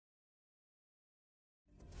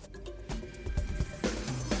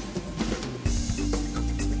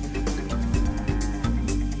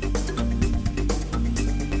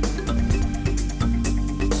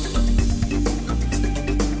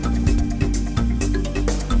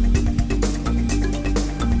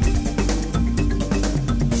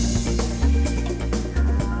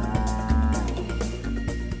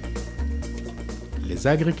Les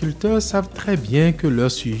agriculteurs savent très bien que leur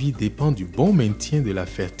suivi dépend du bon maintien de la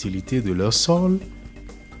fertilité de leur sol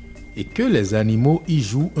et que les animaux y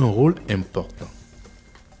jouent un rôle important.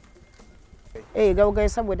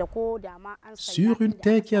 Sur une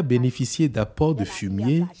terre qui a bénéficié d'apports de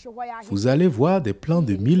fumier, vous allez voir des plants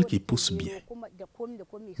de mil qui poussent bien.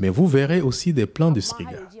 Mais vous verrez aussi des plants de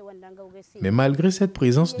striga. Mais malgré cette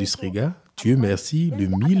présence du striga, Dieu merci, le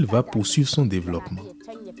mil va poursuivre son développement.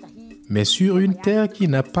 Mais sur une terre qui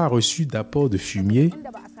n'a pas reçu d'apport de fumier,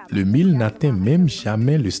 le mil n'atteint même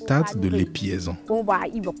jamais le stade de l'épiaison.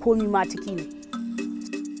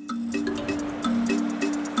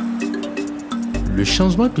 Le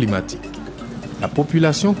changement climatique, la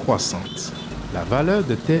population croissante, la valeur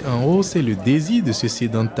de terre en hausse et le désir de se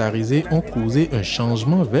sédentariser ont causé un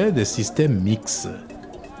changement vers des systèmes mixtes,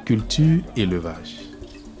 culture-élevage.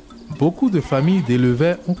 Beaucoup de familles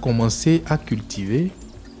d'éleveurs ont commencé à cultiver,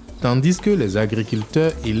 tandis que les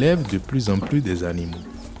agriculteurs élèvent de plus en plus des animaux.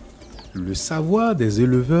 Le savoir des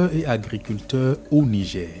éleveurs et agriculteurs au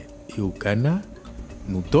Niger et au Ghana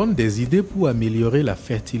nous donne des idées pour améliorer la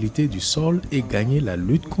fertilité du sol et gagner la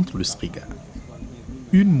lutte contre le striga.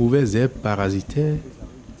 Une mauvaise herbe parasitaire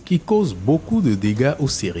qui cause beaucoup de dégâts aux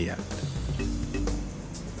céréales.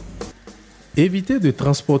 Évitez de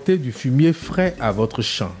transporter du fumier frais à votre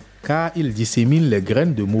champ, car il dissémine les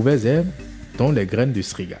graines de mauvaises herbes, dont les graines de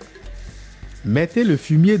striga. Mettez le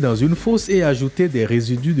fumier dans une fosse et ajoutez des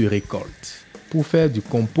résidus de récolte pour faire du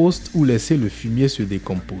compost ou laisser le fumier se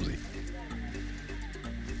décomposer.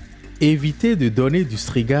 Évitez de donner du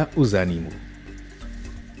striga aux animaux.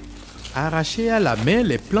 Arrachez à la main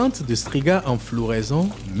les plantes de striga en floraison,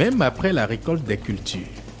 même après la récolte des cultures.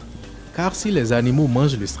 Car si les animaux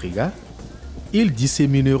mangent le striga, ils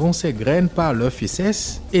dissémineront ces graines par leurs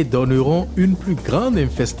fécès et donneront une plus grande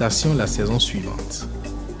infestation la saison suivante.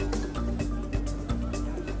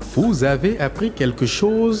 Vous avez appris quelque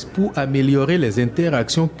chose pour améliorer les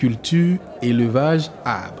interactions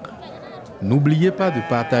culture-élevage-arbre. N'oubliez pas de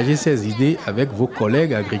partager ces idées avec vos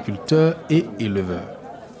collègues agriculteurs et éleveurs.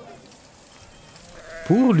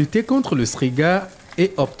 Pour lutter contre le striga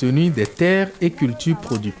et obtenir des terres et cultures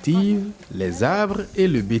productives, les arbres et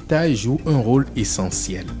le bétail jouent un rôle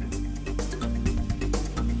essentiel.